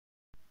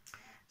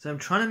So I'm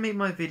trying to make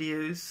my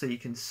videos so you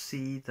can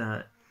see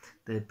that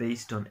they're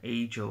based on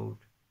age-old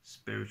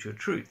spiritual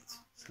truths.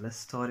 So let's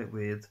start it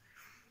with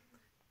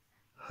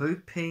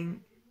hoping.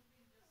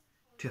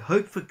 To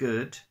hope for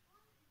good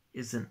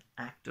is an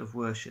act of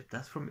worship.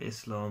 That's from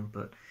Islam,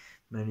 but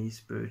many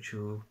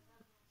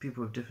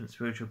people with different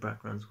spiritual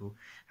backgrounds will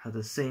have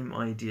the same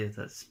idea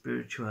that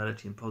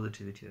spirituality and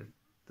positivity are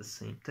the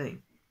same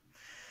thing.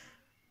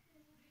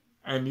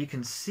 And you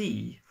can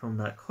see from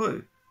that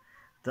quote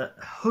that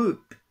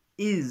hope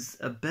is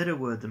a better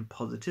word than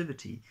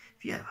positivity.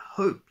 If you have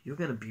hope, you're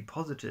going to be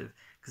positive,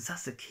 because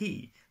that's the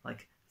key.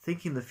 Like,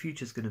 thinking the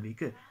future is going to be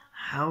good.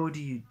 How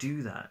do you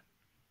do that?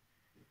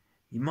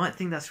 You might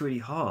think that's really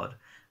hard,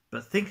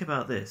 but think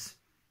about this.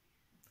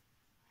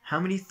 How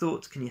many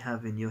thoughts can you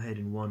have in your head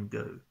in one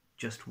go?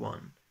 Just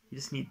one. You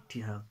just need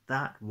to have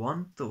that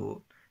one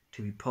thought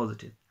to be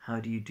positive. How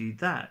do you do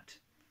that?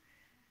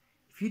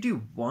 If you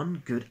do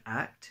one good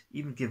act,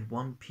 even give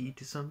 1p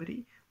to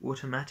somebody,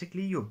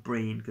 automatically your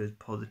brain goes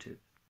positive.